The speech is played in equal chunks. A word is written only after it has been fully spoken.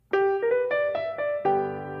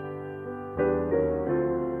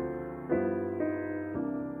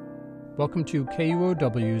Welcome to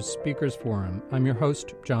KUOW's Speakers Forum. I'm your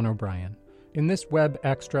host, John O'Brien. In this web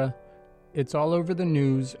extra, it's all over the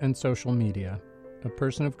news and social media. A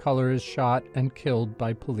person of color is shot and killed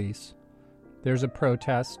by police. There's a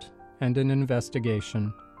protest and an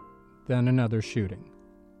investigation, then another shooting.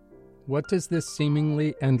 What does this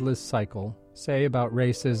seemingly endless cycle say about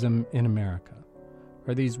racism in America?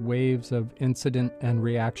 Are these waves of incident and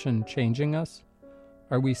reaction changing us?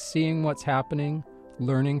 Are we seeing what's happening,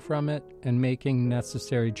 learning from it, and making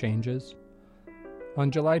necessary changes? On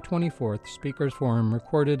July 24th, Speakers Forum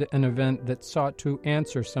recorded an event that sought to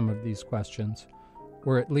answer some of these questions,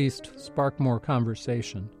 or at least spark more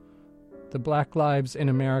conversation. The Black Lives in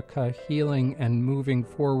America Healing and Moving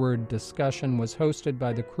Forward discussion was hosted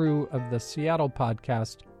by the crew of the Seattle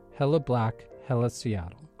podcast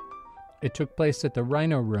HellaBlackHellaSeattle. It took place at the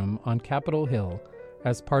Rhino room on Capitol Hill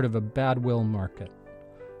as part of a BadWill Market.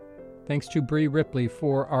 Thanks to Bree Ripley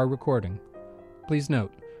for our recording. Please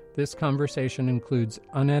note, this conversation includes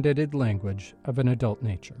unedited language of an adult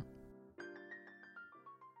nature.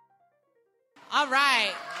 All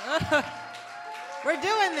right. We're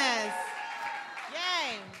doing this.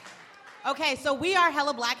 Yay. Okay, so we are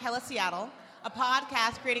HellaBlackHellaSeattle, a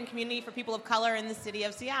podcast creating community for people of color in the city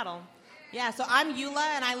of Seattle. Yeah, so I'm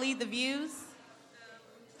Eula, and I lead the views.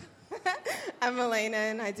 I'm Elena,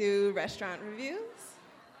 and I do restaurant reviews.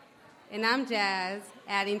 And I'm Jazz,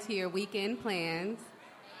 adding to your weekend plans.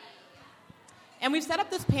 And we've set up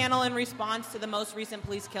this panel in response to the most recent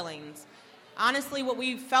police killings. Honestly, what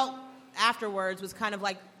we felt afterwards was kind of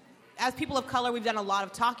like, as people of color, we've done a lot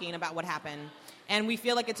of talking about what happened. And we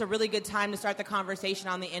feel like it's a really good time to start the conversation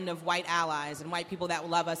on the end of white allies and white people that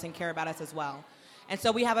love us and care about us as well. And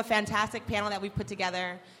so we have a fantastic panel that we've put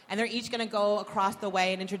together, and they're each going to go across the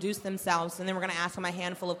way and introduce themselves, and then we're going to ask them a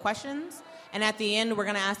handful of questions. And at the end, we're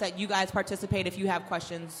going to ask that you guys participate. If you have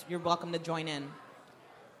questions, you're welcome to join in.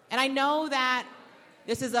 And I know that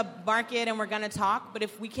this is a market and we're going to talk, but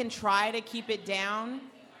if we can try to keep it down,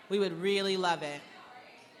 we would really love it.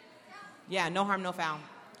 Yeah, no harm, no foul.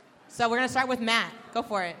 So we're going to start with Matt. Go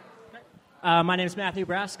for it. My name is Matthew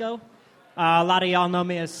Brasco. A lot of y'all know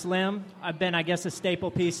me as Slim. I've been, I guess, a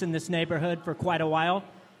staple piece in this neighborhood for quite a while.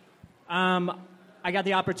 I got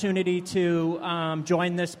the opportunity to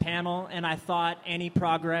join this panel, and I thought any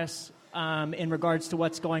progress in regards to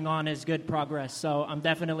what's going on is good progress. So I'm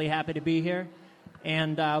definitely happy to be here,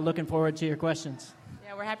 and looking forward to your questions.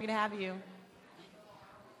 Yeah, we're happy to have you.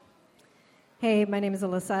 Hey, my name is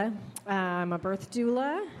Alyssa. I'm a birth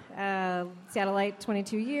doula, Seattleite,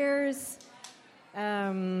 22 years.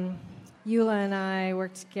 Eula and I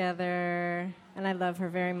work together, and I love her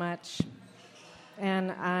very much.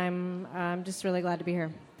 And I'm just really glad to be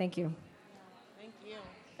here. Thank you. Thank you.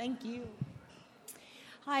 Thank you.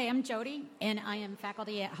 Hi, I'm Jody, and I am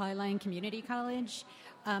faculty at Highline Community College.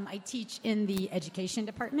 I teach in the education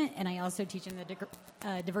department, and I also teach in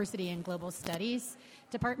the diversity and global studies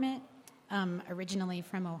department. Originally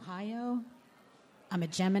from Ohio. I'm a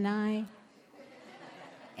Gemini,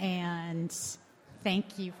 and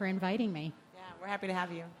thank you for inviting me. Yeah, we're happy to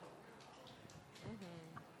have you.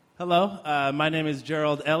 Hello, my name is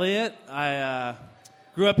Gerald Elliott. I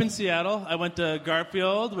grew up in Seattle. I went to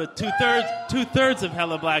Garfield with two-thirds of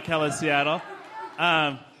HellaBlackHellaSeattle,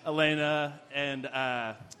 Elena and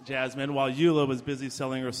Jasmine, while Eula was busy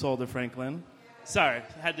selling her soul to Franklin. Sorry,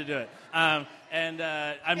 had to do it. I'm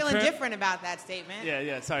feeling different about that statement.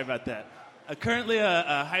 Yeah, sorry about that. Currently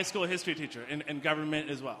a high school history teacher in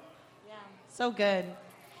government as well. Yeah, so good.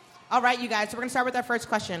 All right, you guys, so we're going to start with our first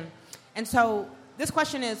question. And so this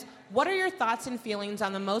question is, what are your thoughts and feelings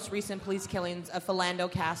on the most recent police killings of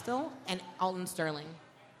Philando Castile and Alton Sterling?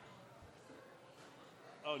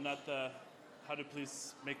 Oh, not the how do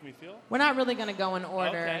police make me feel? We're not really going to go in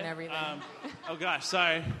order okay. and everything. Oh, gosh,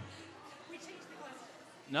 sorry.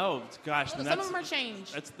 No, gosh. Some of them are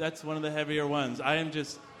changed. That's one of the heavier ones.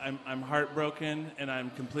 I'm heartbroken, and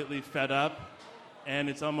I'm completely fed up, and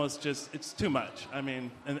it's almost just, it's too much. I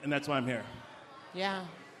mean, and that's why I'm here. Yeah.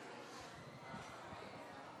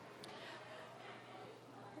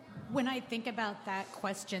 When I think about that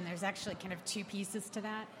question, there's actually kind of two pieces to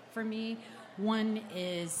that for me. One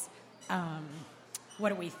is, what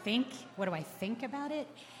do we think? What do I think about it?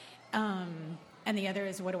 And the other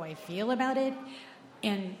is, what do I feel about it?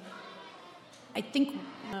 And I think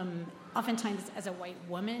oftentimes as a white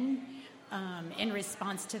woman, in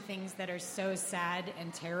response to things that are so sad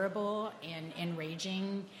and terrible and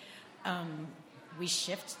enraging, we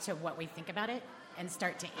shift to what we think about it and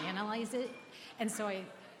start to analyze it. And so I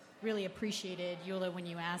really appreciated, Eula, when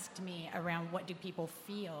you asked me around what do people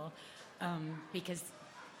feel, because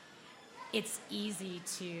it's easy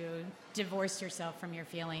to divorce yourself from your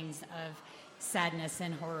feelings of sadness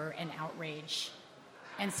and horror and outrage,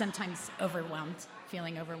 and sometimes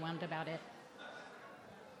feeling overwhelmed about it.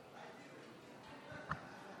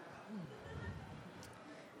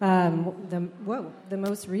 The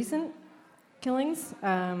most recent killings.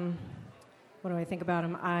 What do I think about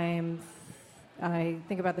them? I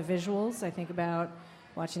think about the visuals. I think about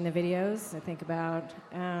watching the videos. I think about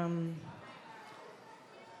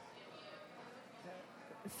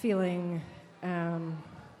feeling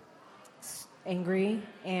angry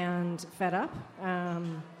and fed up.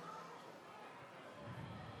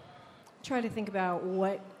 Try to think about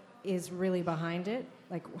what is really behind it.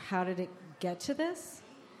 Like, how did it get to this?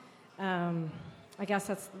 I guess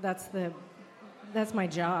that's my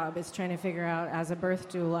job, is trying to figure out, as a birth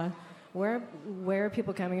doula, where are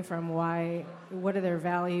people coming from? Why? What are their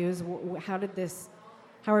values? How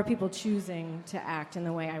are people choosing to act in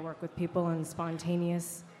the way I work with people in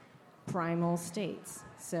spontaneous, primal states?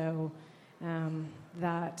 So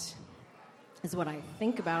that is what I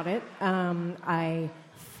think about it. I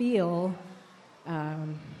feel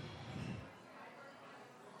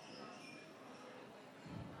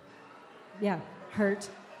hurt,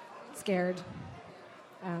 scared.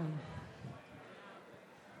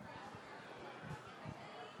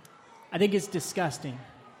 I think it's disgusting.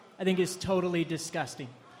 I think it's totally disgusting.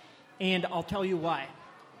 And I'll tell you why.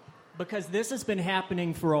 Because this has been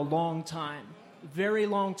happening for a long time. Very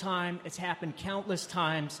long time. It's happened countless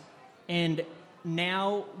times. And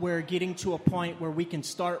now we're getting to a point where we can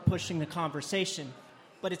start pushing the conversation.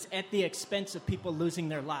 But it's at the expense of people losing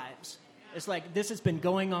their lives. It's like this has been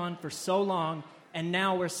going on for so long, and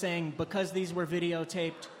now we're saying because these were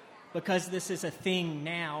videotaped, because this is a thing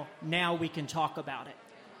now we can talk about it.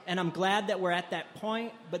 And I'm glad that we're at that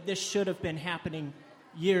point, but this should have been happening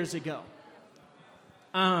years ago.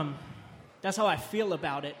 That's how I feel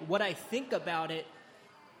about it. What I think about it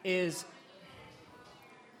is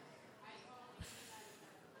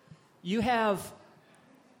you have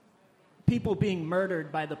people being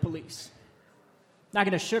murdered by the police. Not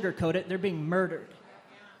going to sugarcoat it, they're being murdered.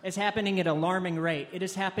 It's happening at an alarming rate. It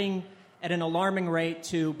is happening at an alarming rate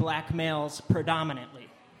to black males predominantly.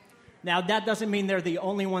 Now, that doesn't mean they're the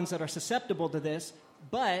only ones that are susceptible to this,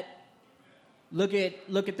 but look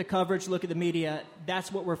at the coverage, look at the media.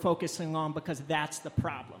 That's what we're focusing on because that's the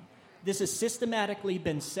problem. This has systematically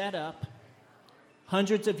been set up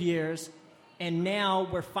hundreds of years, and now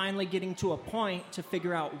we're finally getting to a point to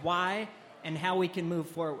figure out why and how we can move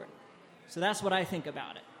forward. So that's what I think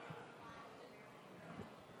about it.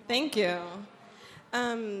 Thank you.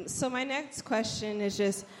 So my next question is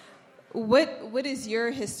just, what is your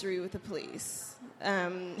history with the police?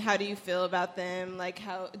 How do you feel about them? Like,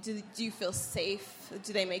 how do you feel safe?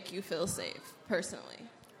 Do they make you feel safe personally?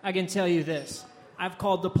 I can tell you this. I've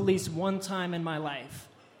called the police one time in my life.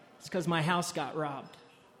 It's because my house got robbed.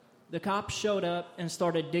 The cops showed up and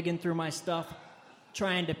started digging through my stuff,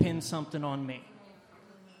 trying to pin something on me.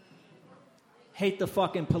 Hate the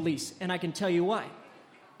fucking police. And I can tell you why.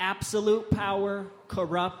 Absolute power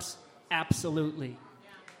corrupts absolutely.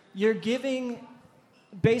 You're giving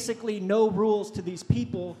basically no rules to these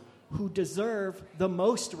people who deserve the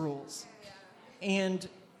most rules. And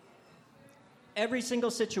every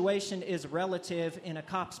single situation is relative in a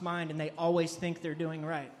cop's mind, and they always think they're doing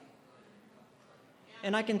right.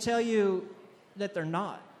 And I can tell you that they're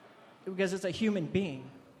not, because it's a human being.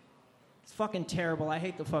 It's fucking terrible. I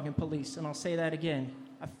hate the fucking police, and I'll say that again.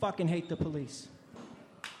 I fucking hate the police.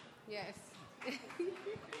 Yes.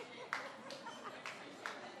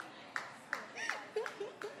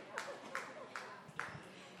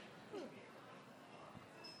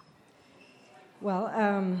 Well,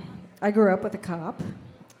 I grew up with a cop,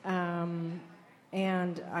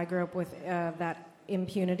 and I grew up with that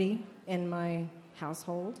impunity in my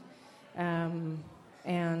household, and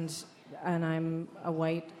I'm a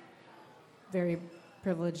white, very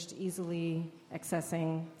privileged, easily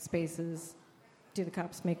accessing spaces. Do the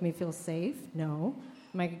cops make me feel safe? No.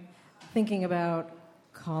 Am I thinking about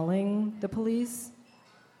calling the police?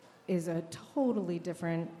 Is a totally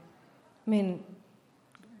different. I mean,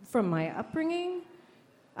 from my upbringing,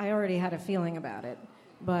 I already had a feeling about it.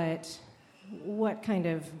 But what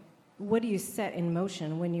do you set in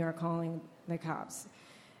motion when you're calling the cops?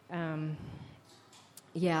 How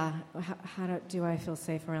do I feel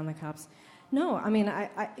safe around the cops? No, I mean,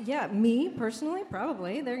 me personally,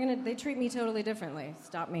 probably. They treat me totally differently.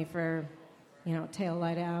 Stop me for, tail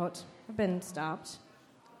light out. I've been stopped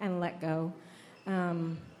and let go.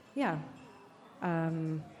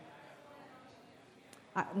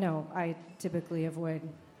 I typically avoid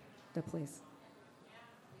the police.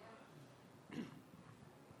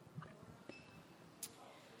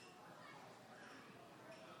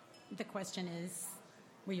 the question is,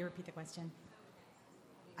 will you repeat the question?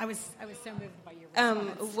 I was so moved by your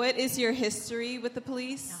response. What is your history with the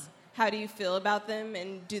police? How do you feel about them,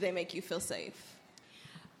 and do they make you feel safe?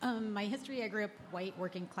 My history, I grew up white,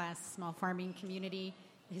 working class, small farming community.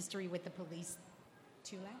 The history with the police,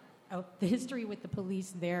 the history with the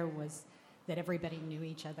police there was that everybody knew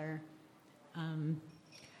each other.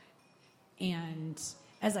 And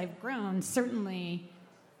as I've grown, certainly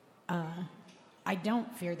I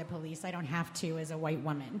don't fear the police. I don't have to as a white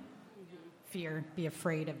woman be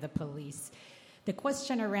afraid of the police. The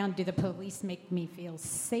question around, do the police make me feel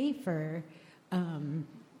safer? Hell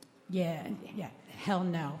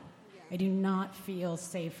no. I do not feel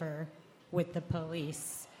safer with the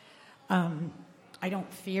police. I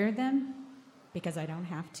don't fear them because I don't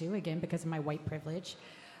have to, again, because of my white privilege.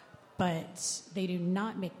 But they do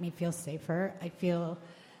not make me feel safer. I feel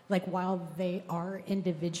like while they are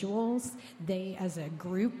individuals, they as a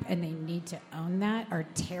group, and they need to own that, are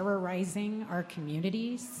terrorizing our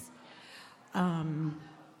communities. And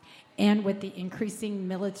with the increasing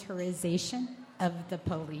militarization of the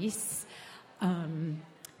police,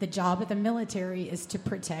 the job of the military is to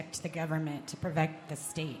protect the government, to protect the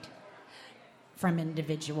state from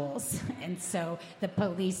individuals. And so the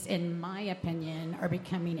police, in my opinion, are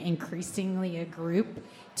becoming increasingly a group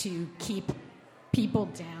to keep people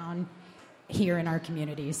down here in our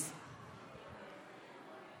communities.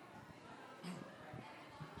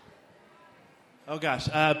 Oh gosh,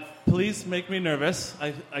 police make me nervous.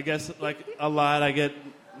 I guess like a lot, I get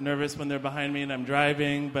nervous when they're behind me and I'm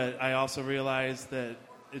driving, but I also realize that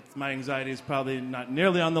my anxiety is probably not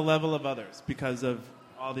nearly on the level of others because of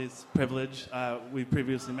all these privilege we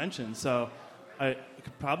previously mentioned. So I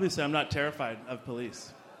could probably say I'm not terrified of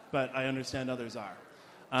police, but I understand others are.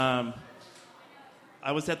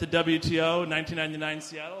 I was at the WTO 1999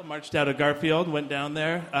 Seattle, marched out of Garfield, went down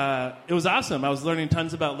there. It was awesome. I was learning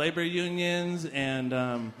tons about labor unions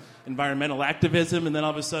and environmental activism, and then all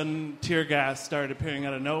of a sudden tear gas started appearing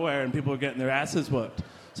out of nowhere and people were getting their asses whooped.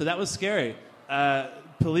 So that was scary.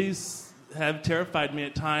 Police have terrified me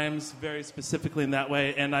at times, very specifically in that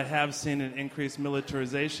way, and I have seen an increased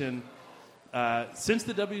militarization since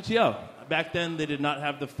the WTO. Back then, they did not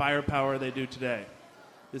have the firepower they do today.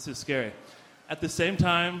 This is scary. At the same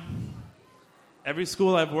time, every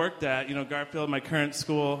school I've worked at, Garfield, my current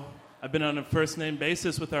school, I've been on a first-name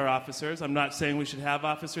basis with our officers. I'm not saying we should have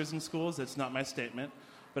officers in schools. That's not my statement.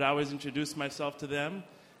 But I always introduce myself to them,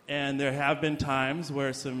 and there have been times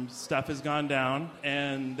where some stuff has gone down,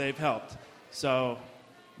 and they've helped. So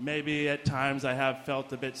maybe at times I have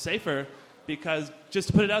felt a bit safer because just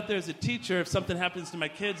to put it out there as a teacher, if something happens to my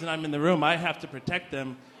kids and I'm in the room, I have to protect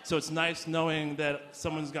them. So it's nice knowing that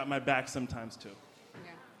someone's got my back sometimes, too.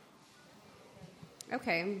 Yeah.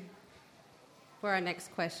 Okay. For our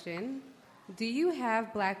next question, do you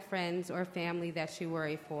have black friends or family that you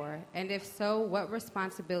worry for? And if so, what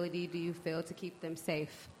responsibility do you feel to keep them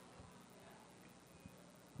safe?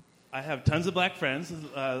 I have tons of black friends.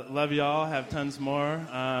 Love y'all. Have tons more.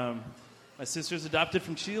 My sister's adopted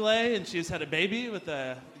from Chile, and she's had a baby with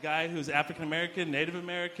a guy who's African-American, Native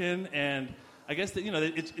American, and I guess that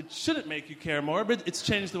it shouldn't make you care more, but it's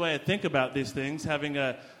changed the way I think about these things. Having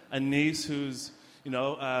a niece who's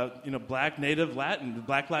Black, Native, Latin.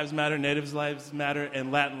 Black Lives Matter, Native Lives Matter, and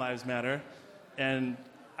Latin Lives Matter. And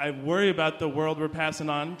I worry about the world we're passing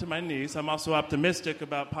on to my niece. I'm also optimistic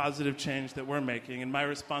about positive change that we're making, and my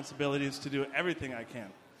responsibility is to do everything I can.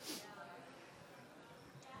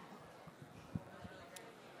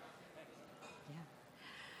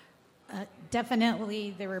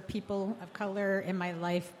 Definitely, there were people of color in my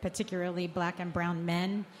life, particularly black and brown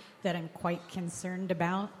men, that I'm quite concerned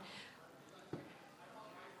about.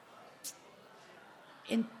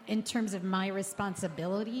 In terms of my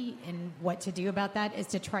responsibility and what to do about that is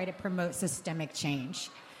to try to promote systemic change,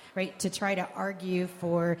 right? To try to argue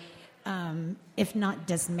for, if not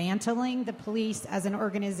dismantling the police as an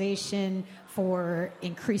organization, for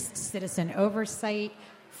increased citizen oversight,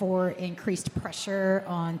 for increased pressure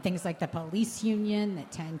on things like the police union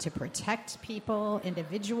that tend to protect people,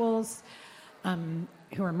 individuals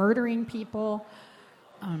who are murdering people.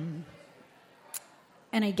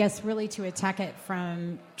 And I guess really to attack it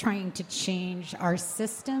from trying to change our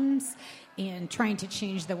systems and trying to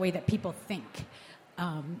change the way that people think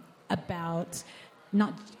about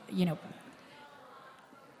not,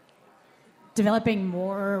 developing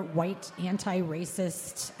more white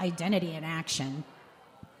anti-racist identity and action.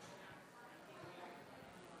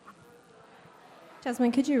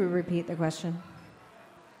 Jasmine, could you repeat the question?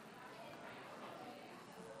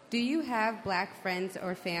 Do you have black friends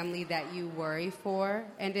or family that you worry for?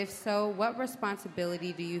 And if so, what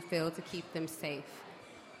responsibility do you feel to keep them safe?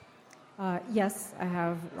 Yes, I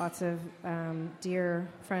have lots of dear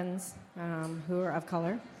friends who are of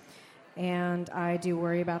color, and I do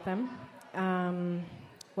worry about them.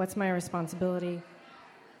 What's my responsibility?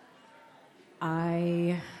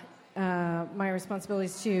 My responsibility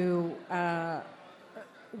is to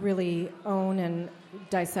really own and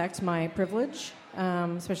dissect my privilege,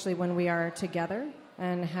 especially when we are together,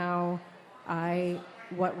 and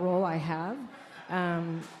what role I have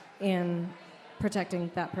in protecting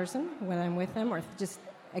that person when I'm with them, or just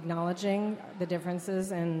acknowledging the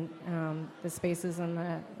differences and the spaces and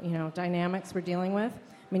the dynamics we're dealing with.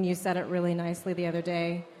 I mean, you said it really nicely the other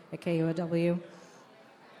day at KUOW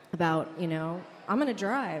about I'm going to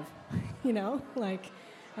drive, we're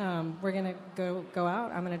going to go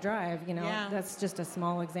out, I'm going to drive, Yeah. That's just a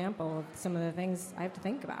small example of some of the things I have to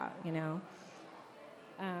think about,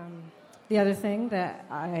 The other thing that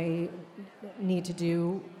I need to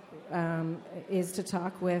do is to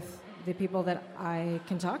talk with the people that I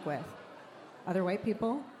can talk with, other white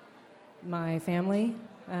people, my family,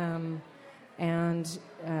 and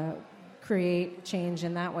create change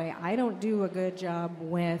in that way. I don't do a good job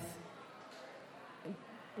with,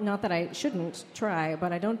 not that I shouldn't try,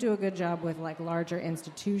 but I don't do a good job with like larger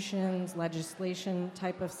institutions, legislation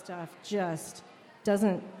type of stuff. Just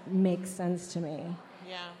doesn't make sense to me.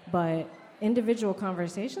 Yeah. But individual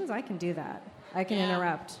conversations, I can do that. I can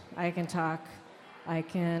interrupt. I can talk. I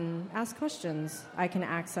can ask questions. I can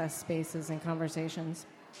access spaces and conversations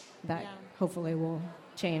that hopefully will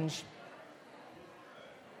change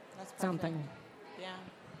That's perfect. something. Yeah.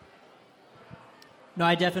 No,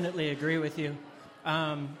 I definitely agree with you.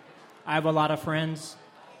 I have a lot of friends,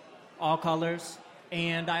 all colors,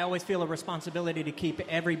 and I always feel a responsibility to keep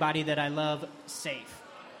everybody that I love safe.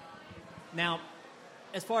 Now,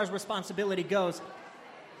 as far as responsibility goes,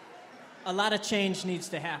 a lot of change needs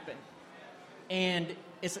to happen, and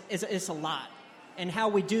it's a lot. And how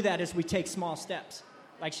we do that is we take small steps.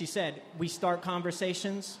 Like she said, we start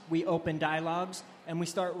conversations, we open dialogues, and we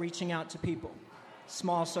start reaching out to people.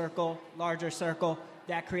 Small circle, larger circle,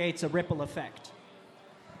 that creates a ripple effect.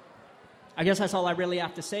 I guess that's all I really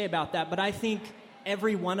have to say about that, but I think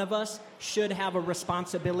every one of us should have a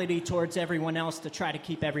responsibility towards everyone else to try to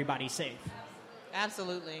keep everybody safe.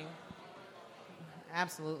 Absolutely.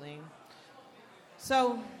 Absolutely.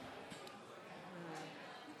 So,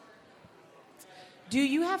 do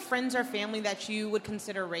you have friends or family that you would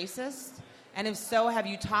consider racist? And if so, have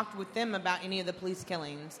you talked with them about any of the police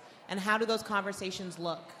killings? And how do those conversations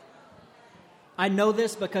look? I know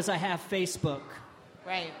this because I have Facebook.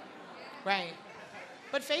 Right. Right.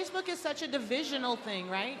 But Facebook is such a divisional thing,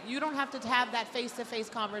 right? You don't have to have that face-to-face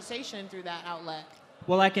conversation through that outlet.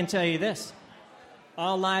 Well, I can tell you this.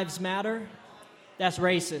 All lives matter, that's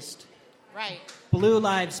racist. Right. Blue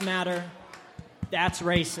lives matter, that's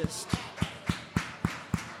racist.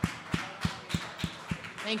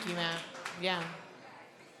 Thank you, Matt. Yeah.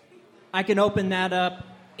 I can open that up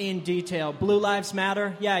in detail. Blue lives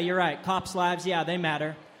matter? Yeah, you're right. Cops' lives, yeah, they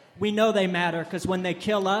matter. We know they matter because when they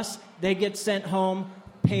kill us, they get sent home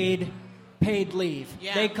paid leave.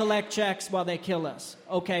 Yeah. They collect checks while they kill us.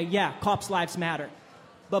 Okay, yeah, cops' lives matter.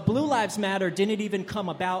 But Blue Lives Matter didn't even come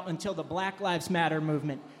about until the Black Lives Matter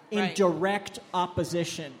movement in direct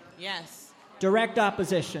opposition. Yes. Direct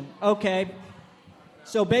opposition. Okay.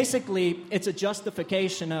 So basically, it's a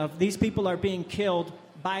justification of these people are being killed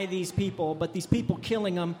by these people, but these people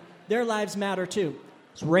killing them, their lives matter too.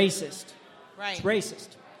 It's racist. Right. It's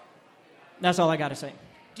racist. That's all I got to say.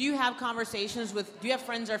 Do you have conversations do you have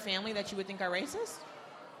friends or family that you would think are racist?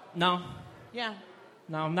 No. Yeah.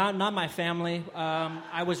 No, not my family.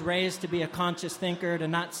 I was raised to be a conscious thinker, to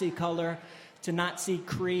not see color, to not see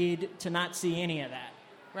creed, to not see any of that.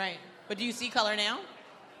 Right. But do you see color now?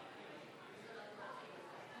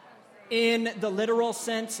 In the literal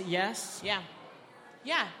sense, yes. Yeah.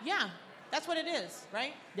 Yeah, yeah. That's what it is,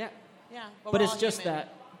 right? Yeah. Yeah. But we're it's all just human.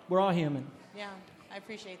 that. We're all human. Yeah, I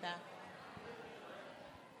appreciate that.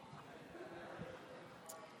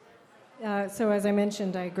 So as I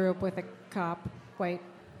mentioned, I grew up with a cop, white.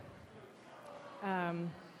 I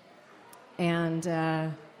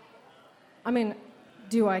mean,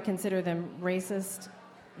 do I consider them racist?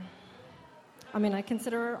 I mean, I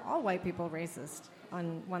consider all white people racist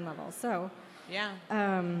on one level. So yeah,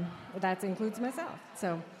 that includes myself.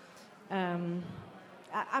 So I'm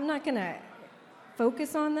not going to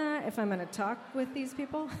focus on that if I'm going to talk with these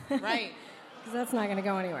people. Right. Because that's not going to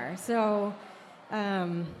go anywhere. So,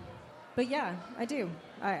 but yeah, I do.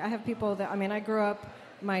 I have people that, I mean, I grew up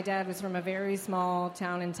my dad was from a very small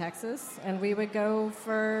town in Texas, and we would go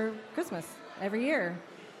for Christmas every year.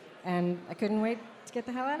 And I couldn't wait to get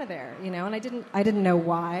the hell out of there, and I didn't know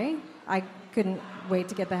why. I couldn't wait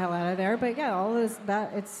to get the hell out of there, but yeah, all this,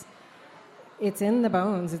 that, it's in the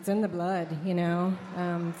bones, it's in the blood,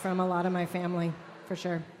 from a lot of my family, for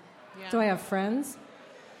sure. Yeah. Do I have friends?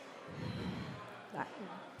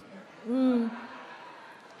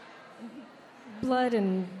 Blood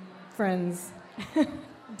and friends,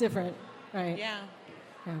 different, right? Yeah.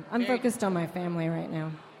 I'm focused on my family right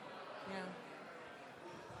now.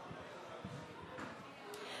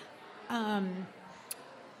 Yeah.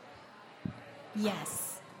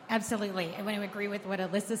 Yes, absolutely. I want to agree with what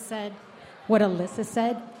Alyssa said.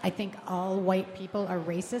 I think all white people are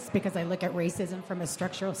racist because I look at racism from a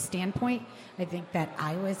structural standpoint. I think that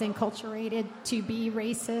I was enculturated to be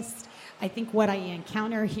racist. I think what I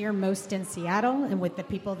encounter here most in Seattle and with the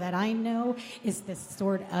people that I know is this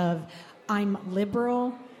sort of, I'm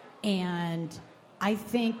liberal and I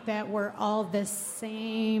think that we're all the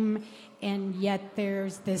same, and yet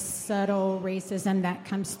there's this subtle racism that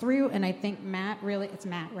comes through, and I think it's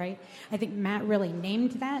Matt, right? I think Matt really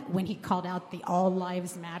named that when he called out the All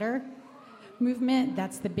Lives Matter movement.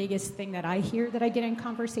 That's the biggest thing that I hear that I get in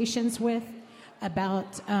conversations with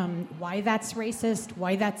about why that's racist,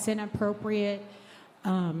 why that's inappropriate.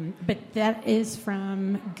 But that is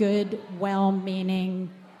from good,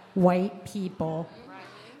 well-meaning white people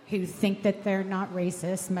who think that they're not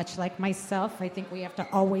racist, much like myself. I think we have to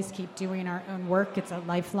always keep doing our own work. It's a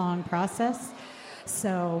lifelong process.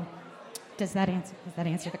 So does that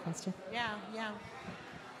answer the question? Yeah.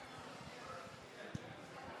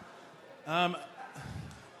 I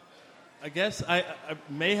guess I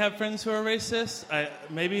may have friends who are racist.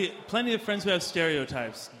 Maybe plenty of friends who have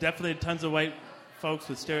stereotypes. Definitely tons of white folks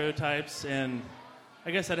with stereotypes. And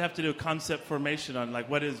I guess I'd have to do a concept formation on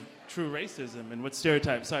what is true racism and what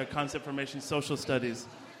stereotypes. Sorry, concept formation, social studies.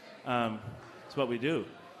 It's what we do.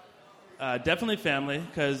 Definitely family,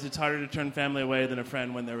 because it's harder to turn family away than a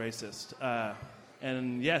friend when they're racist.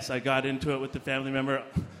 And yes, I got into it with the family member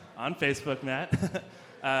on Facebook, Matt,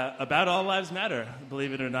 about All Lives Matter,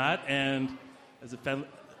 believe it or not, and as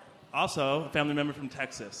also a family member from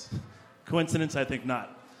Texas. Coincidence? I think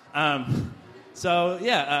not. I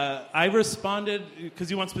responded, because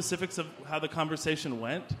you want specifics of how the conversation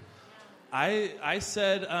went. I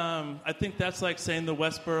said, I think that's like saying the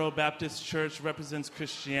Westboro Baptist Church represents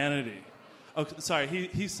Christianity. Oh, sorry,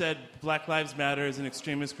 he said Black Lives Matter is an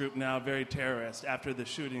extremist group now, very terrorist, after the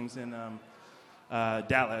shootings in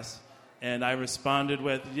Dallas. And I responded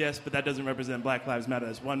with, yes, but that doesn't represent Black Lives Matter.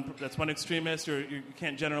 That's one extremist, or you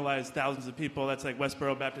can't generalize thousands of people. That's like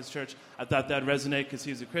Westboro Baptist Church. I thought that'd resonate because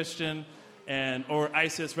he's a Christian. Or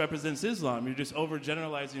ISIS represents Islam. You're just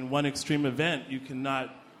overgeneralizing one extreme event. You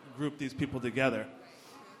cannot group these people together.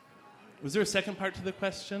 Was there a second part to the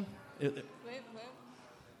question? Wait.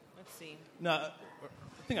 Let's see. No, I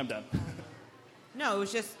think I'm done. No, it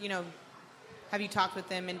was just, have you talked with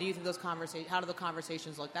them, and do you think how do the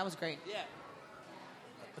conversations look? That was great. Yeah.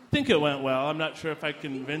 I think it went well. I'm not sure if I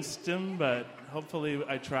convinced him, but hopefully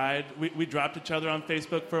I tried. We dropped each other on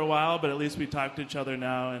Facebook for a while, but at least we talk to each other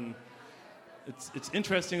now, and it's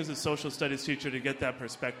interesting as a social studies teacher to get that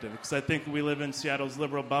perspective, because I think we live in Seattle's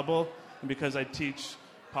liberal bubble, and because I teach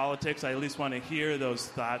politics, I at least want to hear those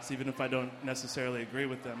thoughts, even if I don't necessarily agree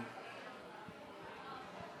with them.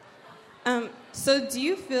 So do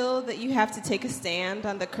you feel that you have to take a stand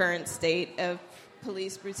on the current state of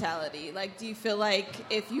police brutality? Do you feel like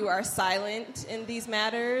if you are silent in these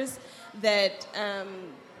matters, that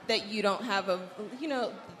you don't have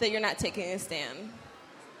that you're not taking a stand?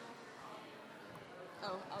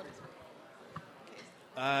 Oh, I'll just...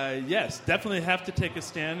 Yes, definitely have to take a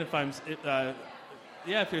stand. If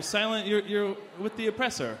you're silent, you're with the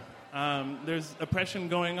oppressor. There's oppression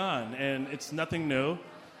going on, and it's nothing new.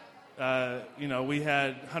 We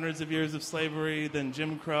had hundreds of years of slavery, then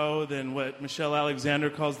Jim Crow, then what Michelle Alexander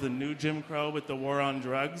calls the new Jim Crow with the war on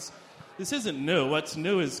drugs. This isn't new. What's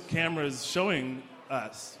new is cameras showing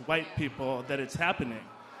us, white people, that it's happening.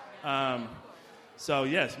 So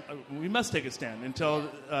yes, we must take a stand until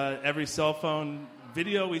every cell phone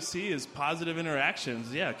video we see is positive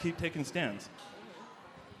interactions. Yeah, keep taking stands.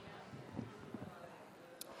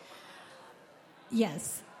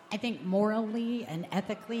 Yes. I think morally and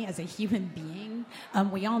ethically, as a human being,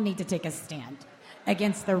 we all need to take a stand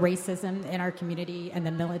against the racism in our community and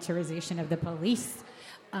the militarization of the police.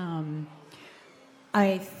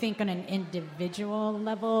 I think on an individual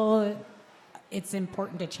level, it's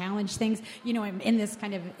important to challenge things. You know, I'm in this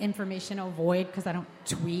kind of informational void because I don't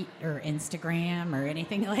tweet or Instagram or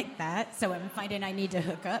anything like that. So I'm finding I need to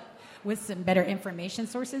hook up with some better information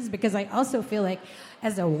sources, because I also feel like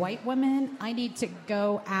as a white woman, I need to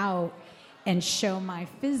go out and show my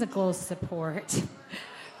physical support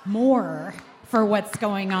more for what's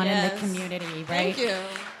going on in the community, right? Thank you.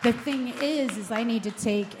 The thing is I need to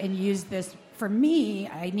take and use this, for me,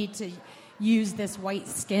 I need to use this white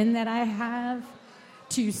skin that I have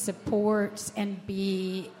to support and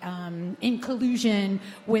be in collusion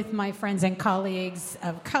with my friends and colleagues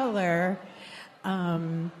of color,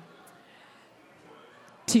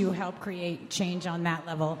 to help create change on that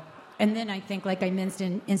level. And then I think, like I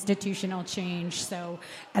mentioned, institutional change. So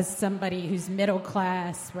as somebody who's middle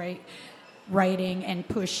class, right, writing and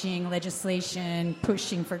pushing legislation,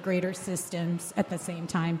 pushing for greater systems at the same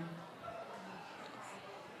time.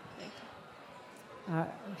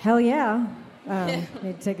 Hell yeah.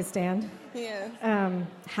 Need to take a stand. Yeah.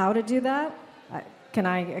 How to do that? Can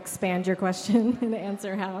I expand your question and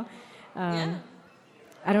answer how? Yeah.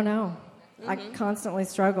 I don't know. I constantly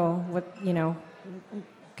struggle with,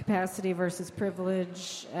 capacity versus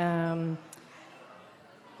privilege,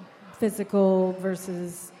 physical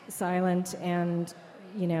versus silent, and,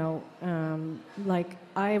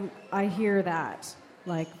 I hear that,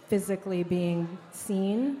 like physically being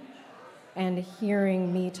seen and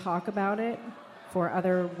hearing me talk about it for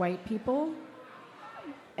other white people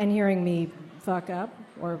and hearing me fuck up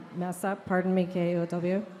or mess up, pardon me,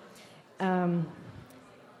 KOW.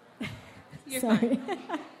 You're Sorry. fine.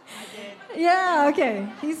 Yeah, okay.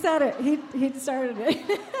 He said it. He started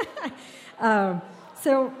it.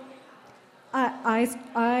 So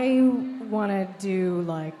I want to do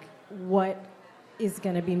like what is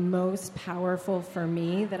going to be most powerful for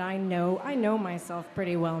me that I know myself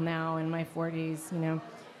pretty well now in my 40s,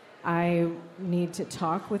 I need to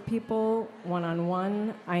talk with people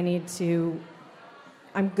one-on-one.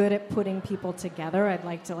 I'm good at putting people together. I'd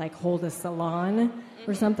like to hold a salon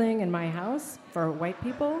or something in my house for white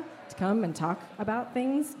people to come and talk about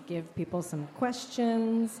things, give people some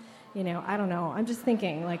questions. I don't know. I'm just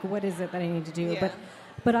thinking, what is it that I need to do? Yeah.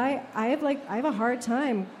 But I have a hard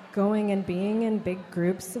time going and being in big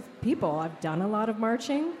groups of people. I've done a lot of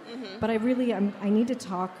marching, but I need to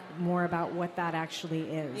talk more about what that actually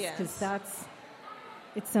is, because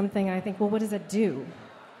it's something I think, well, what does it do?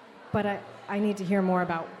 But I need to hear more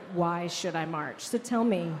about why should I march. So tell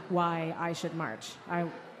me why I should march.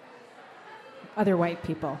 Other white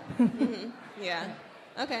people. Yeah.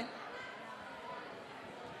 Okay.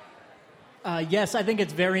 Yes, I think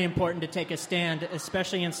it's very important to take a stand,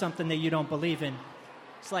 especially in something that you don't believe in.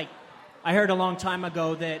 It's like, I heard a long time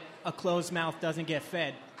ago that a closed mouth doesn't get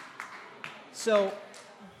fed. So,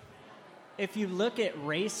 if you look at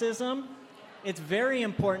racism, it's very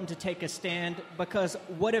important to take a stand, because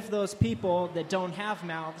what if those people that don't have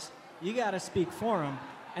mouths, you got to speak for them.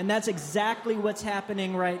 And that's exactly what's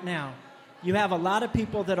happening right now. You have a lot of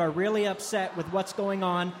people that are really upset with what's going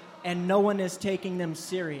on, and no one is taking them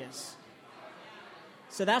serious.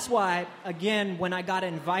 So that's why, again, when I got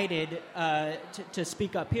invited to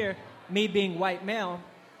speak up here, me being white male,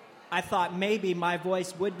 I thought maybe my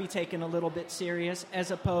voice would be taken a little bit serious,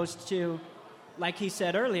 as opposed to, like he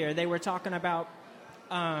said earlier, they were talking about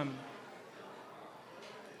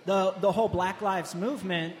the whole Black Lives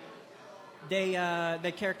Movement. They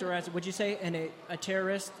characterize it, would you say, a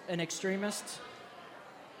terrorist, an extremist?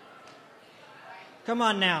 Come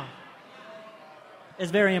on now.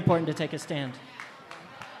 It's very important to take a stand.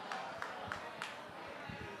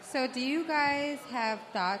 So do you guys have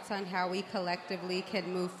thoughts on how we collectively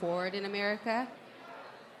can move forward in America?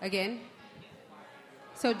 Again?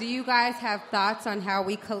 So do you guys have thoughts on how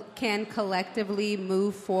we can collectively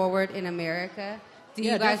move forward in America? Do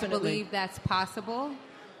you guys believe that's possible?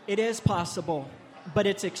 It is possible, but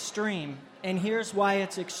it's extreme. And here's why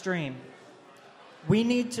it's extreme. We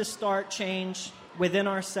need to start change within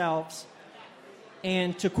ourselves.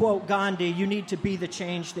 And to quote Gandhi, you need to be the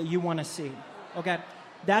change that you want to see. Okay?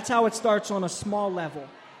 That's how it starts on a small level.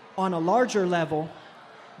 On a larger level,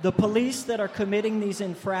 the police that are committing these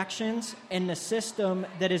infractions and the system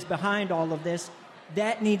that is behind all of this,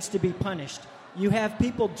 that needs to be punished. You have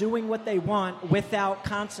people doing what they want without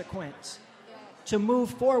consequence. To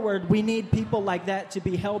move forward, we need people like that to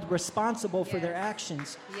be held responsible for their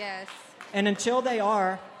actions. Yes. And until they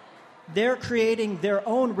are, they're creating their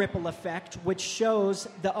own ripple effect, which shows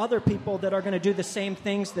the other people that are going to do the same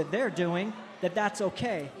things that they're doing, that that's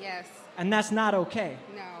okay. Yes. And that's not okay.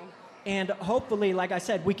 No. And hopefully, like I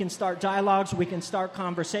said, we can start dialogues, we can start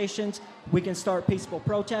conversations, we can start peaceful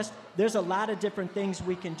protests. There's a lot of different things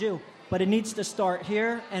we can do. but it needs to start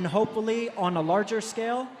here, and hopefully on a larger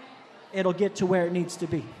scale, it'll get to where it needs to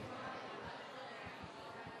be.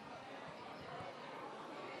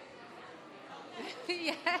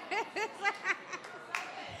 Yes.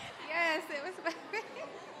 Yes, it was.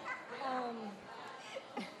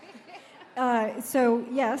 So,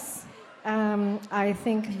 yes, I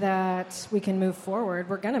think that we can move forward.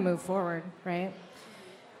 We're going to move forward, right?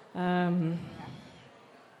 I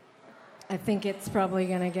think it's probably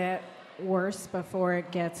going to get worse before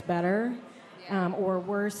it gets better, or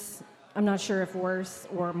worse. I'm not sure if worse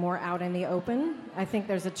or more out in the open. I think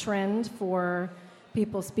there's a trend for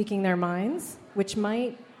people speaking their minds, which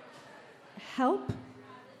might help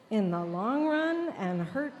in the long run and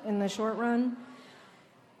hurt in the short run.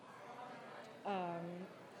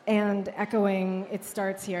 And echoing, it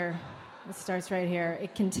starts here. It starts right here.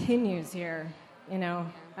 It continues here, you know.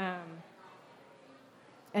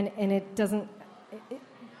 And it doesn't...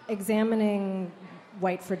 examining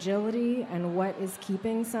white fragility and what is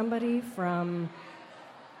keeping somebody from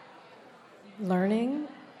learning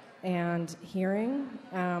and hearing,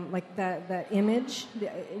 like that image.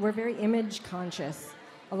 We're very image conscious.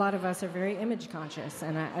 A lot of us are very image conscious,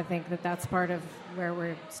 and I think that that's part of where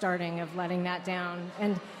we're starting, of letting that down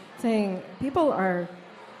and saying people are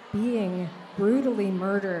being brutally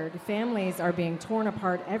murdered, families are being torn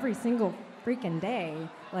apart every single freaking day.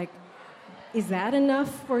 Like, is that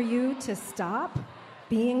enough for you to stop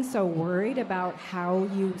being so worried about how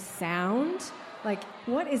you sound? Like,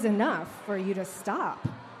 what is enough for you to stop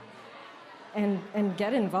and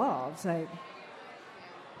get involved? Like,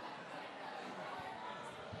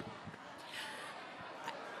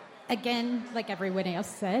 again, like everyone else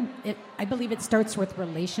said, I believe it starts with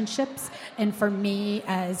relationships. And for me,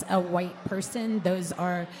 as a white person, those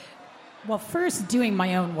are, well, first doing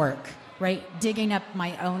my own work, right? Digging up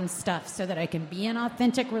my own stuff so that I can be in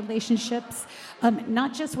authentic relationships,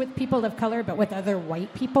 not just with people of color, but with other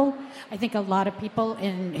white people. I think a lot of people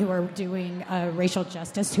who are doing racial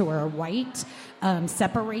justice who are white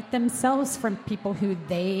separate themselves from people who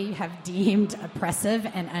they have deemed oppressive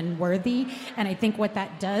and unworthy. And I think what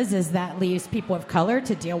that does is that leaves people of color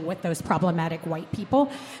to deal with those problematic white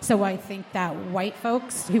people. So I think that white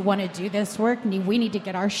folks who want to do this work, we need to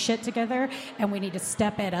get our shit together, and we need to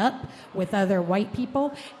step it up with other white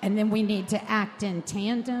people. And then we need to act in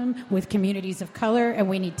tandem with communities of color, and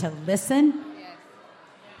we need to listen.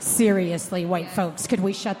 Seriously, white folks, could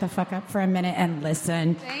we shut the fuck up for a minute and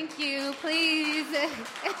listen? Thank you, please.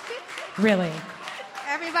 Really.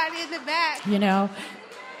 Everybody in the back. You know?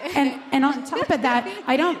 And on top of that,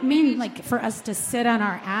 I don't mean like for us to sit on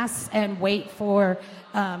our ass and wait for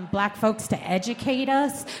black folks to educate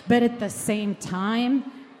us, but at the same time,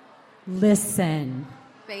 listen.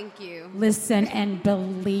 Thank you. Listen and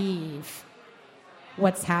believe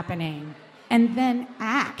what's happening. And then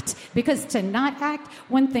act. Because to not act,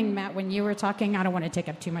 one thing, Matt, when you were talking, I don't want to take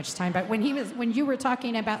up too much time, but when you were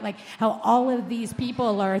talking about like how all of these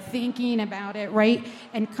people are thinking about it, right?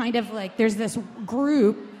 And kind of like there's this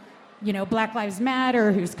group, you know, Black Lives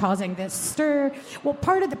Matter, who's causing this stir. Well,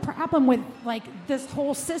 part of the problem with like this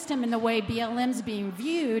whole system and the way BLM's being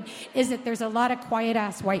viewed is that there's a lot of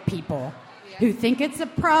quiet-ass white people who think it's a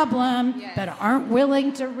problem, but aren't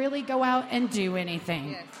willing to really go out and do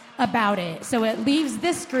anything about it. So it leaves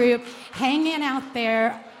this group hanging out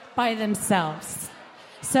there by themselves.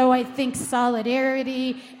 So I think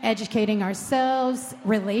solidarity, educating ourselves,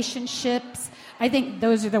 relationships, I think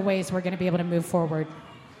those are the ways we're going to be able to move forward.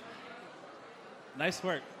 Nice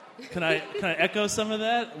work. Can I echo some of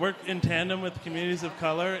that? Work in tandem with communities of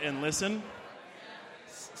color and listen?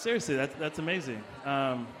 Seriously, that's amazing.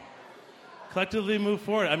 Collectively move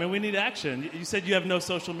forward. I mean, we need action. You said you have no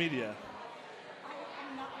social media.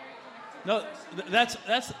 No, that's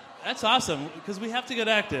awesome, because we have to get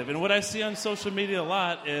active. And what I see on social media a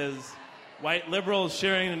lot is white liberals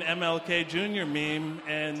sharing an MLK Jr. meme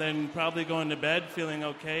and then probably going to bed feeling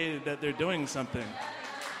okay that they're doing something.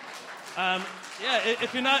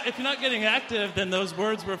 If you're not getting active, then those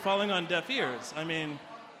words were falling on deaf ears. I mean,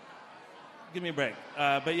 give me a break.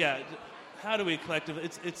 But yeah, how do we collectively?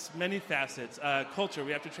 It's many facets. Culture.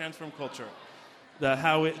 We have to transform culture.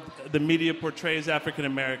 How the media portrays African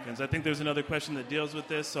Americans. I think there's another question that deals with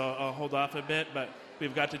this, so I'll hold off a bit, but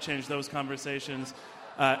we've got to change those conversations.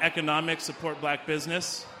 Economics, support black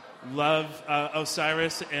business. Love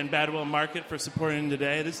Osiris and BadWill Market for supporting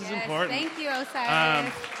today. This is important. Thank you,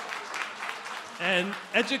 Osiris. And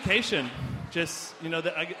education. Just, you know,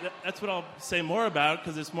 that's what I'll say more about,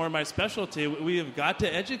 because it's more my specialty. We have got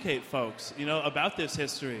to educate folks, you know, about this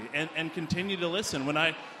history and continue to listen. When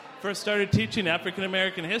I first started teaching African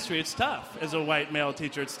American history, it's tough as a white male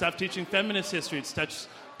teacher. It's tough teaching feminist history. It's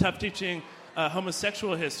tough teaching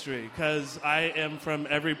homosexual history because I am from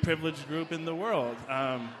every privileged group in the world.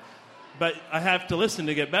 But I have to listen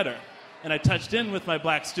to get better. And I touched in with my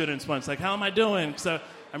black students once, like, how am I doing? Because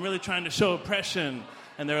I'm really trying to show oppression.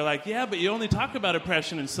 And they were like, yeah, but you only talk about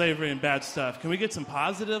oppression and slavery and bad stuff. Can we get some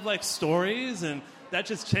positive, like, stories? And that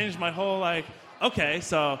just changed my whole, like, okay,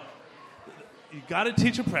 so you got to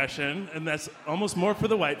teach oppression, and that's almost more for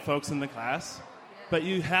the white folks in the class. But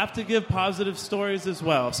you have to give positive stories as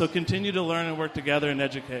well. So continue to learn and work together and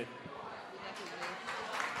educate.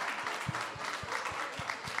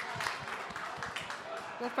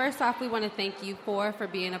 Well, first off, we want to thank you for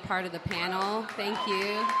being a part of the panel. Thank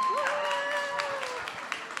you.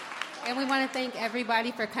 And we want to thank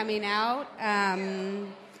everybody for coming out.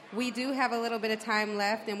 We do have a little bit of time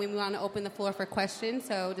left, and we want to open the floor for questions.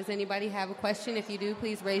 So does anybody have a question? If you do,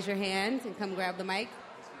 please raise your hand and come grab the mic.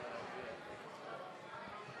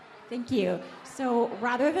 Thank you. So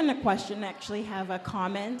rather than a question, I actually have a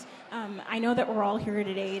comment. I know that we're all here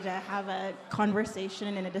today to have a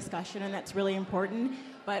conversation and a discussion, and that's really important.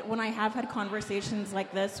 But when I have had conversations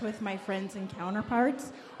like this with my friends and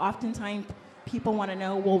counterparts, oftentimes people want to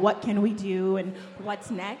know, well, what can we do and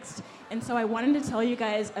what's next? And so I wanted to tell you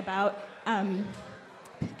guys about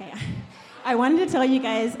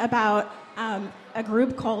a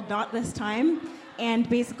group called Not This Time. And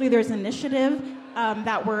basically there's an initiative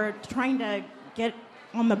that we're trying to get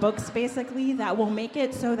on the books, basically, that will make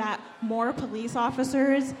it so that more police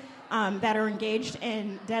officers that are engaged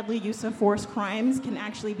in deadly use of force crimes can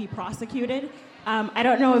actually be prosecuted. I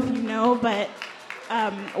don't know if you know, but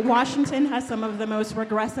Washington has some of the most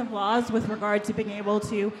regressive laws with regard to being able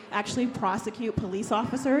to actually prosecute police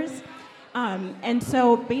officers. And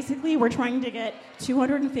so basically we're trying to get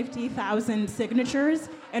 250,000 signatures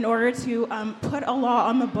in order to put a law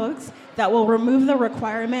on the books that will remove the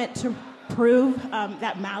requirement to prove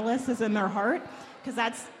that malice is in their heart, because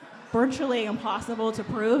that's virtually impossible to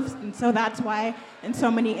prove. And so that's why in so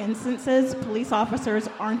many instances police officers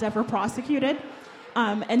aren't ever prosecuted.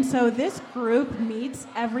 And so this group meets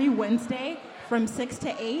every Wednesday from 6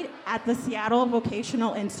 to 8 at the Seattle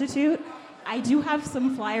Vocational Institute. I do have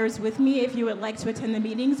some flyers with me if you would like to attend the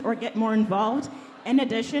meetings or get more involved. In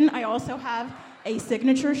addition, I also have a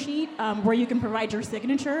signature sheet where you can provide your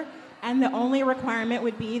signature, and the only requirement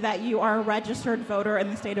would be that you are a registered voter in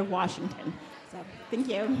the state of Washington. So, thank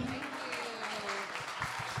you.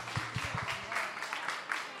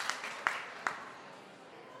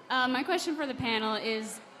 My question for the panel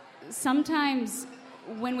is, sometimes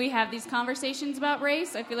when we have these conversations about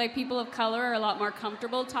race, I feel like people of color are a lot more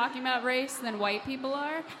comfortable talking about race than white people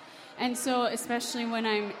are. And so especially when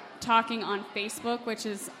I'm talking on Facebook, which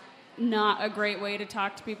is not a great way to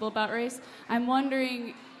talk to people about race, I'm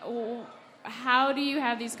wondering, how do you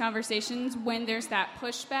have these conversations when there's that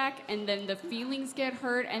pushback and then the feelings get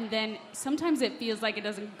hurt and then sometimes it feels like it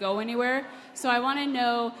doesn't go anywhere? So I want to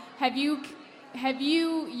know, have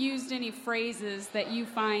you used any phrases that you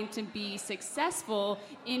find to be successful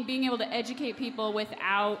in being able to educate people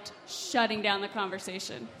without shutting down the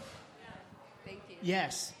conversation? Thank you.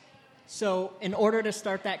 Yes. So in order to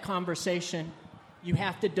start that conversation, you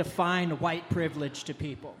have to define white privilege to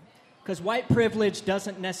people. Because white privilege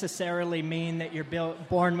doesn't necessarily mean that you're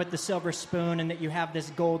born with the silver spoon and that you have this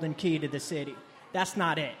golden key to the city. That's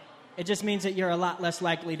not it. It just means that you're a lot less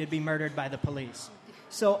likely to be murdered by the police.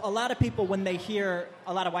 So a lot of people,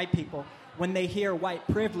 a lot of white people, when they hear white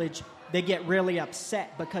privilege, they get really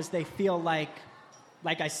upset because they feel like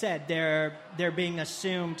I said, they're being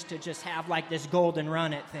assumed to just have like this golden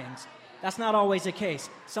run at things. That's not always the case.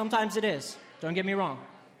 Sometimes it is, don't get me wrong,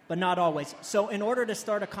 but not always. So in order to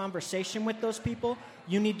start a conversation with those people,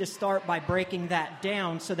 you need to start by breaking that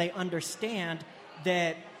down so they understand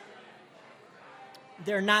that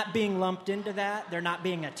they're not being lumped into that, they're not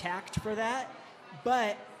being attacked for that.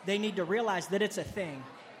 But they need to realize that it's a thing.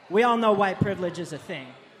 We all know white privilege is a thing.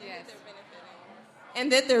 Yes.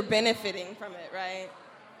 And that they're benefiting from it, right?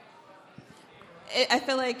 I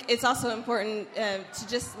feel like it's also important to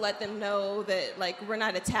just let them know that, like, we're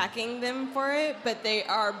not attacking them for it, but they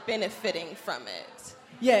are benefiting from it.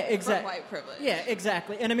 Yeah, exactly. From white privilege. Yeah,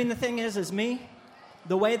 exactly. And I mean, the thing is me,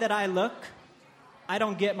 the way that I look, I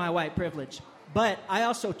don't get my white privilege. But I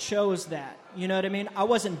also chose that. You know what I mean? I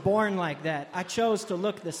wasn't born like that. I chose to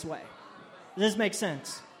look this way. Does this make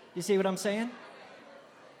sense? You see what I'm saying?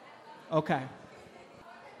 Okay.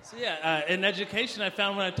 So in education, I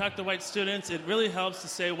found when I talk to white students, it really helps to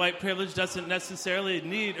say white privilege doesn't necessarily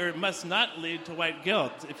need or must not lead to white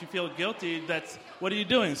guilt. If you feel guilty, that's what are you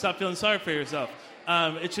doing? Stop feeling sorry for yourself.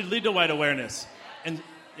 It should lead to white awareness. And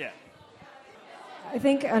I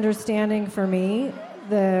think understanding for me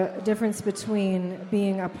the difference between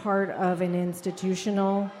being a part of an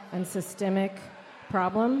institutional and systemic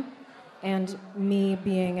problem and me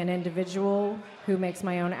being an individual who makes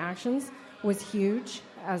my own actions was huge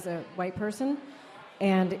as a white person,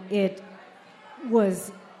 and it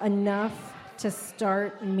was enough to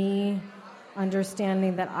start me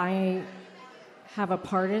understanding that I have a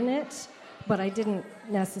part in it, but I didn't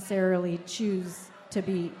necessarily choose to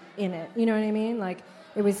be in it. You know what I mean? Like,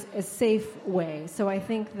 it was a safe way. So I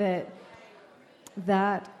think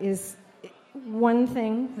that is one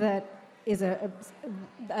thing that is that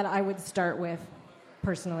I would start with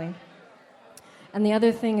personally. And the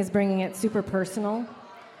other thing is bringing it super personal.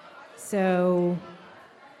 So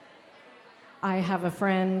I have a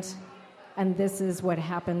friend, and this is what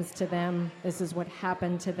happens to them. This is what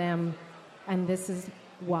happened to them, and this is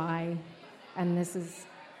why, and this is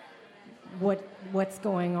what's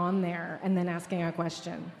going on there, and then asking a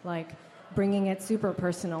question, like bringing it super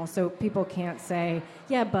personal, so people can't say,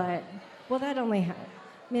 yeah, but well, that only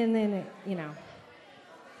and then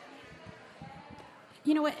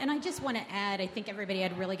You know what, and I just want to add, I think everybody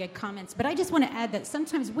had really good comments, but I just want to add that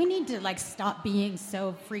sometimes we need to stop being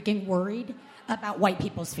so freaking worried about white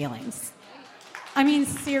people's feelings. I mean,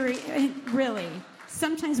 really.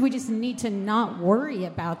 Sometimes we just need to not worry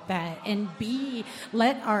about that and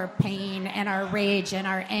let our pain and our rage and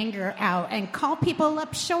our anger out and call people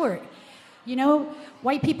up short. You know,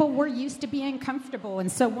 white people, we're used to being comfortable,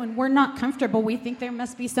 and so when we're not comfortable, we think there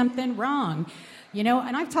must be something wrong. You know,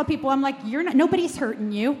 and I've told people, I'm like, nobody's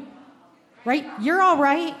hurting you, right? You're all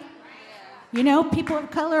right. You know, people of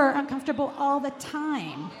color are uncomfortable all the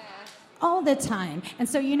time. All the time. And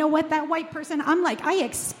so you know what, that white person, I'm like, I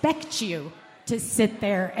expect you to sit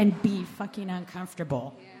there and be fucking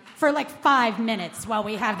uncomfortable for 5 minutes while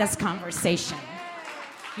we have this conversation.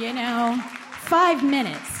 You know, 5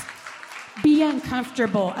 minutes. Be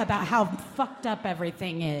uncomfortable about how fucked up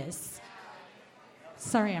everything is.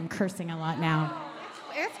 Sorry, I'm cursing a lot now.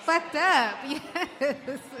 It's fucked up.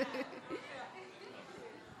 Yes.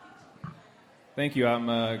 Thank you.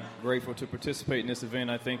 I'm grateful to participate in this event.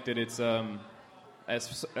 I think that it's,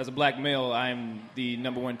 as a black male, I'm the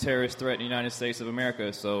number one terrorist threat in the United States of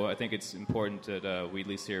America, so I think it's important that we at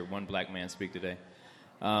least hear one black man speak today.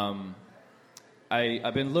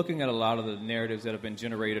 I've been looking at a lot of the narratives that have been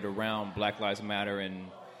generated around Black Lives Matter and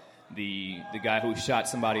the guy who shot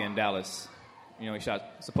somebody in Dallas. You know, he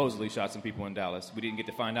supposedly shot some people in Dallas. We didn't get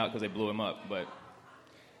to find out because they blew him up. But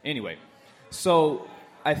anyway, so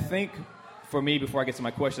I think for me, before I get to my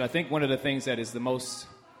question, I think one of the things that is the most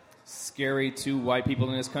scary to white people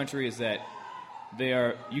in this country is that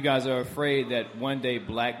you guys are afraid that one day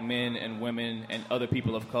black men and women and other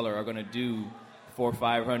people of color are going to do for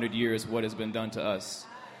 500 years what has been done to us.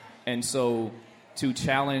 And so to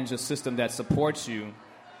challenge a system that supports you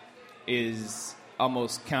is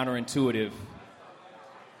almost counterintuitive.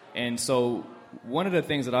 And so one of the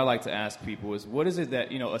things that I like to ask people is, what is it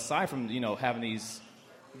that, aside from, having these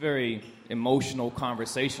very emotional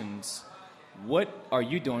conversations, what are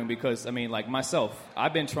you doing? Because, like myself,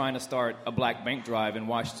 I've been trying to start a black bank drive in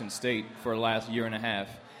Washington State for the last year and a half,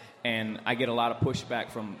 and I get a lot of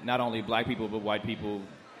pushback from not only black people, but white people,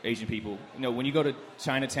 Asian people. When you go to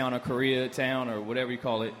Chinatown or Koreatown or whatever you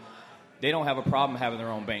call it, they don't have a problem having their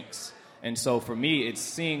own banks. And so for me, it's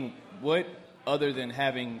seeing what, other than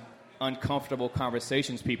having uncomfortable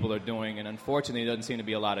conversations people are doing, and unfortunately, there doesn't seem to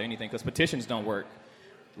be a lot of anything, because petitions don't work.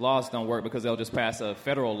 Laws don't work because they'll just pass a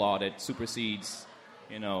federal law that supersedes,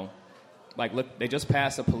 look, they just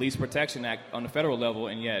passed a Police Protection Act on the federal level,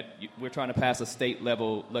 and yet we're trying to pass a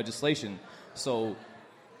state-level legislation. So,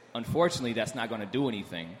 unfortunately, that's not going to do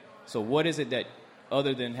anything. So what is it that,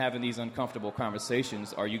 other than having these uncomfortable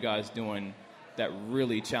conversations, are you guys doing that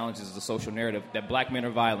really challenges the social narrative, that black men are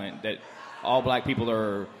violent, that all black people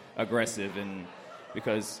are aggressive? And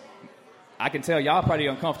because I can tell y'all pretty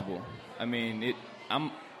uncomfortable.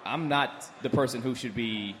 I'm not the person who should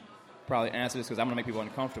be probably answer this because I'm going to make people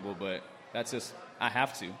uncomfortable, but that's just, I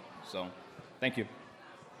have to. So, thank you.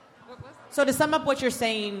 So to sum up what you're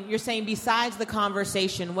saying besides the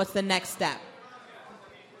conversation, what's the next step?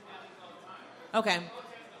 Okay.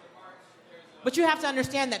 But you have to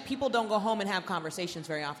understand that people don't go home and have conversations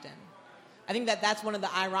very often. I think that's one of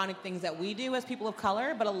the ironic things that we do as people of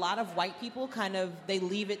color, but a lot of white people they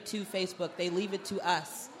leave it to Facebook, they leave it to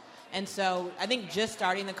us. And so I think just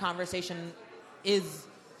starting the conversation is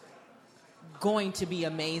going to be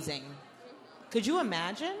amazing. Could you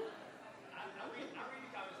imagine?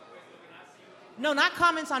 No, not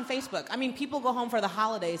comments on Facebook. I mean, people go home for the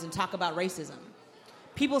holidays and talk about racism.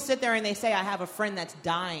 People sit there and they say, I have a friend that's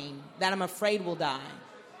dying, that I'm afraid will die,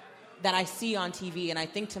 that I see on TV, and I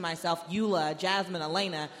think to myself, Eula, Jasmine,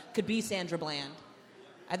 Elena could be Sandra Bland.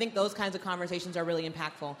 I think those kinds of conversations are really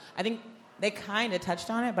impactful. I think they kind of touched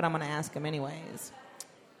on it, but I'm going to ask them anyways.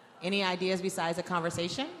 Any ideas besides a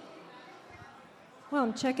conversation? Well,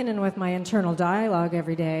 I'm checking in with my internal dialogue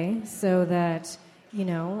every day so that,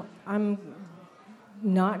 I'm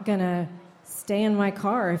not going to stay in my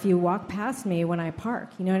car if you walk past me when I park.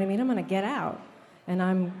 You know what I mean? I'm going to get out.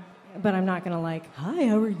 But I'm not going to hi,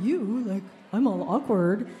 how are you? I'm all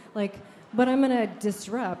awkward. But I'm going to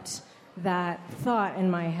disrupt that thought in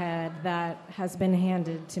my head that has been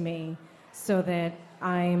handed to me so that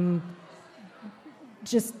I'm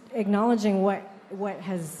just acknowledging what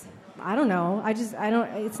has, I don't know. I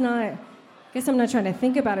guess I'm not trying to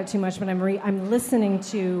think about it too much, but I'm listening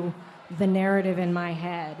to the narrative in my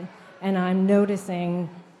head, and I'm noticing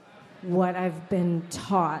what I've been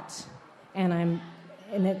taught, and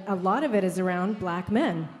a lot of it is around black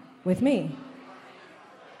men with me.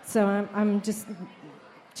 So I'm just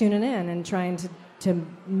tuning in and trying to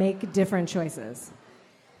make different choices.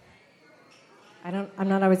 I'm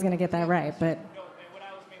not always going to get that right, but. What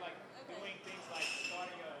I was mean, doing things like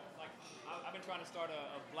starting I've been trying to start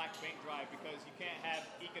a black bank drive because you can't have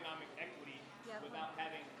economic equity without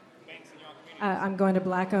having banks in your community. I'm going to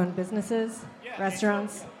black-owned businesses,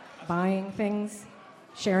 restaurants, buying things,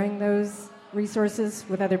 sharing those resources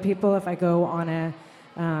with other people. If I go on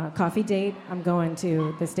a coffee date, I'm going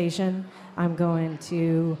to the station. I'm going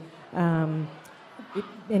to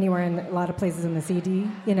anywhere in a lot of places in the CD.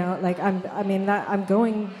 I'm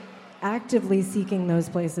going actively seeking those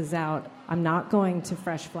places out. I'm not going to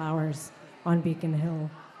Fresh Flowers on Beacon Hill,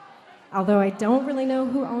 although I don't really know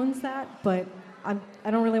who owns that, but I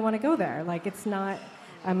don't really want to go there. It's not.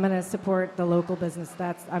 I'm going to support the local business.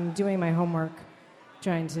 I'm doing my homework,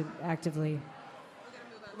 trying to actively.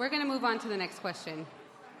 We're going to move on to the next question.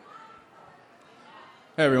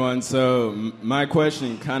 Hey everyone, so my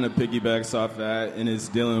question kind of piggybacks off that and is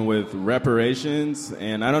dealing with reparations.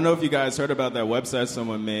 And I don't know if you guys heard about that website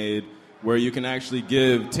someone made where you can actually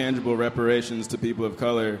give tangible reparations to people of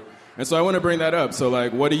color. And so I want to bring that up. So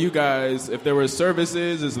what do you guys, if there were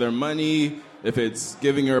services, is there money? If it's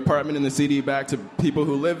giving your apartment in the CD back to people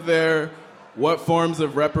who live there, what forms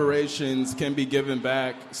of reparations can be given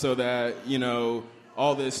back so that,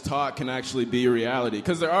 all this talk can actually be reality?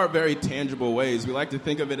 Because there are very tangible ways. We like to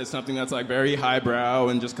think of it as something that's very highbrow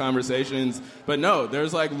and just conversations. But no,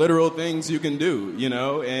 there's literal things you can do,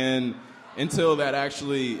 and until that's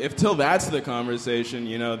the conversation,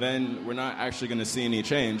 then we're not actually going to see any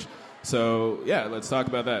change. So yeah, let's talk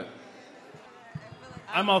about that.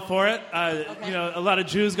 I'm all for it. A lot of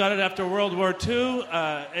Jews got it after World War II.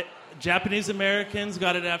 Japanese Americans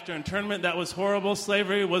got it after internment. That was horrible.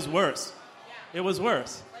 Slavery was worse. It was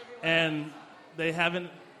worse. And they haven't,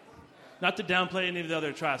 not to downplay any of the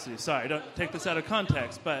other atrocities. Sorry, don't take this out of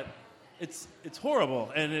context, but it's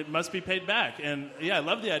horrible, and it must be paid back. And yeah, I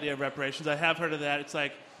love the idea of reparations. I have heard of that. It's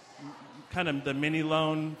kind of the mini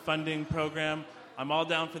loan funding program. I'm all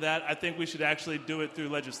down for that. I think we should actually do it through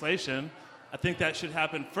legislation. I think that should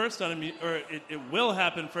happen first it will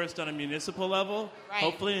happen first on a municipal level. Right.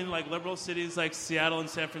 Hopefully in liberal cities like Seattle and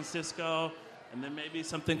San Francisco, and then maybe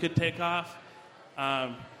something could take off.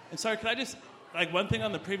 And sorry, could I just, one thing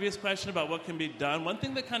on the previous question about what can be done, one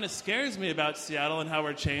thing that kind of scares me about Seattle and how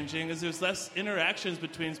we're changing is there's less interactions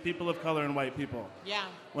between people of color and white people. Yeah.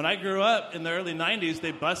 When I grew up in the early 90s,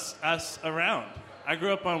 they bussed us around. I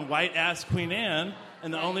grew up on white-ass Queen Anne,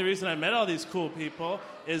 and the only reason I met all these cool people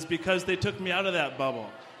is because they took me out of that bubble.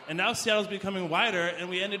 And now Seattle's becoming whiter, and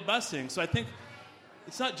we ended busing. So I think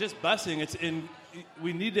it's not just busing,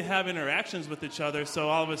 we need to have interactions with each other so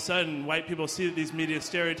all of a sudden white people see that these media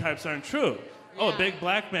stereotypes aren't true. Yeah. Oh, a big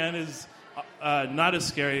black man is not a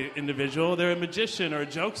scary individual. They're a magician or a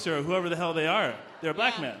jokester or whoever the hell they are. They're a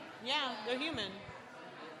black man. Yeah, they're human.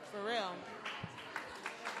 For real.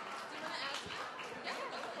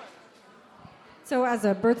 So as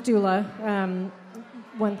a birth doula,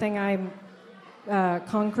 one thing I'm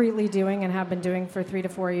concretely doing and have been doing for 3 to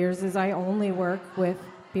 4 years is I only work with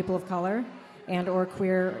people of color and or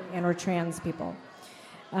queer and or trans people.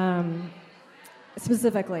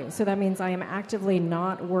 Specifically. So that means I am actively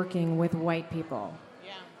not working with white people.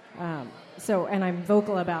 Yeah. And I'm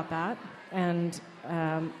vocal about that, and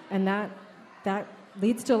that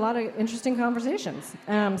leads to a lot of interesting conversations.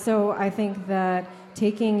 So I think that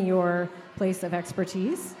taking your place of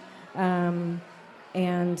expertise and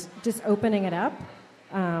just opening it up.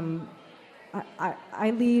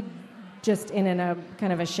 I lead just in a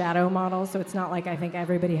kind of a shadow model, so it's not like I think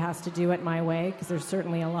everybody has to do it my way, because there's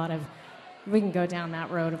certainly a lot of, we can go down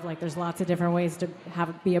that road of like there's lots of different ways to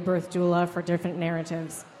be a birth doula for different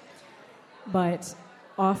narratives. But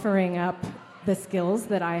offering up the skills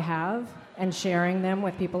that I have and sharing them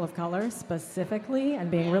with people of color specifically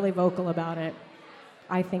and being really vocal about it,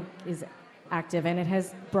 I think is active, and it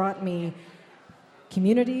has brought me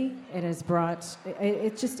community. It has brought,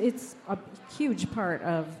 it's a huge part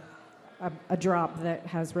of a drop that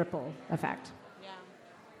has ripple effect. Yeah.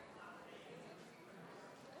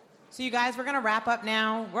 So you guys, we're going to wrap up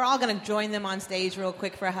now. We're all going to join them on stage real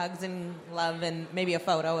quick for hugs and love and maybe a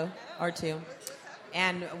photo or two.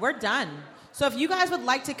 And we're done. So if you guys would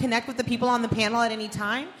like to connect with the people on the panel at any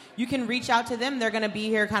time, you can reach out to them. They're going to be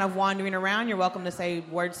here kind of wandering around. You're welcome to say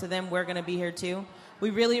words to them. We're going to be here too.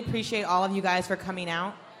 We really appreciate all of you guys for coming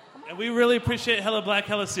out. And we really appreciate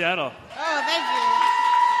HellaBlackHellaSeattle. Oh, thank you.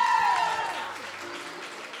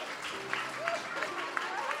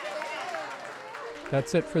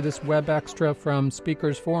 That's it for this web extra from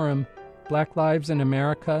Speakers Forum. Black Lives in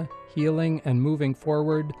America, Healing and Moving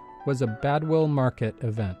Forward was a BadWill Market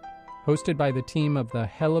event, hosted by the team of the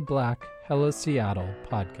HellaBlackHellaSeattle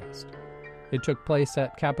podcast. It took place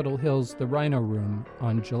at Capitol Hill's The Rhino Room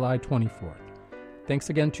on July 24th. Thanks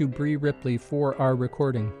again to Bree Ripley for our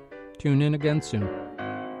recording. Tune in again soon.